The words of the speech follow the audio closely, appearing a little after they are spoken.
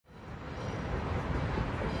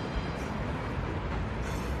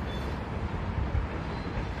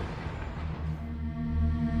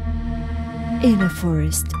In a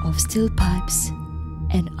forest of steel pipes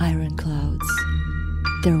and iron clouds,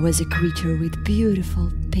 there was a creature with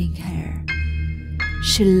beautiful pink hair.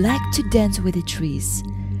 She liked to dance with the trees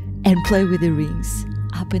and play with the rings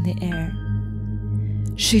up in the air.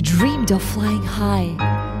 She dreamed of flying high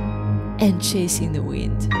and chasing the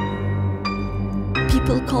wind.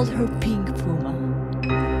 People called her Pink Puma,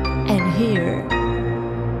 and here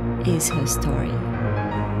is her story.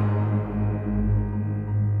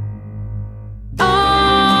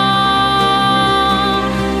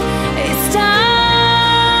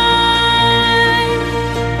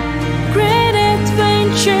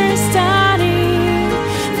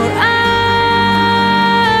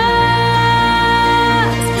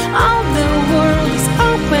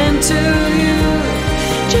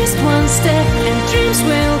 Step and dreams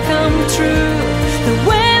will come true. The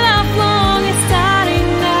way of long is starting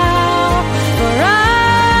now for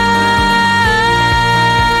us.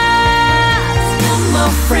 Come, my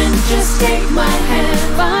friend, just take my hand,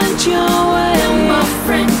 find your way. Come, my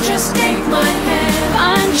friend, just take my hand,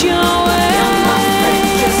 find your way. Come, my friend,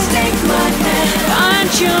 just take my hand,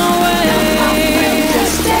 find your way. Come, my friend,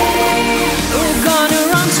 just take. We're gonna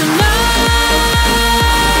run tonight.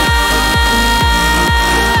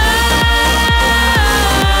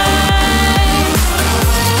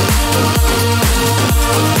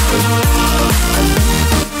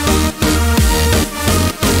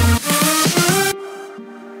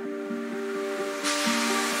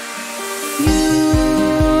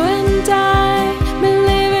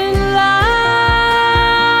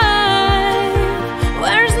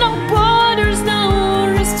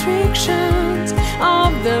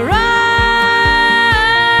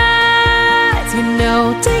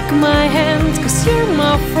 Take my hand, cause you're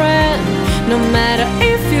my friend. No matter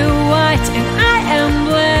if you're white and I am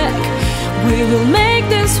black, we will make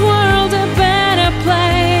this world a better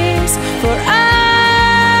place for us.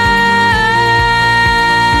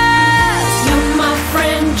 You're my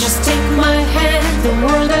friend, just take my hand. The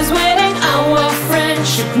world is waiting, our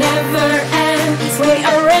friendship never ends. We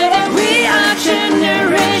are ready, we are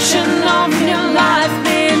generation of new life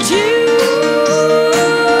and you.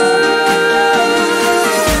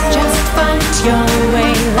 Your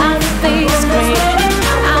way, life is great.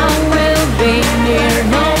 I will be near,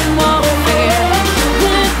 no more fear.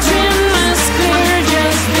 The dream is clear,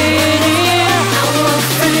 just be near. Our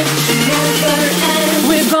friendship never ends.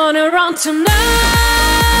 We're gonna run tonight.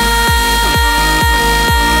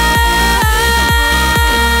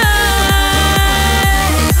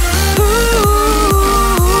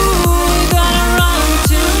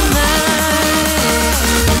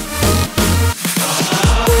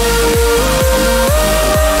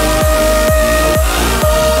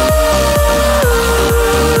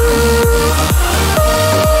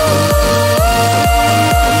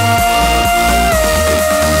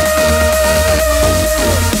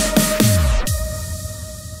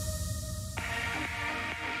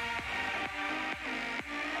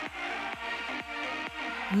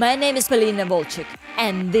 My name is Polina Volchik,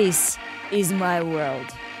 and this is my world.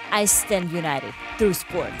 I stand united through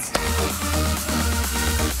sports.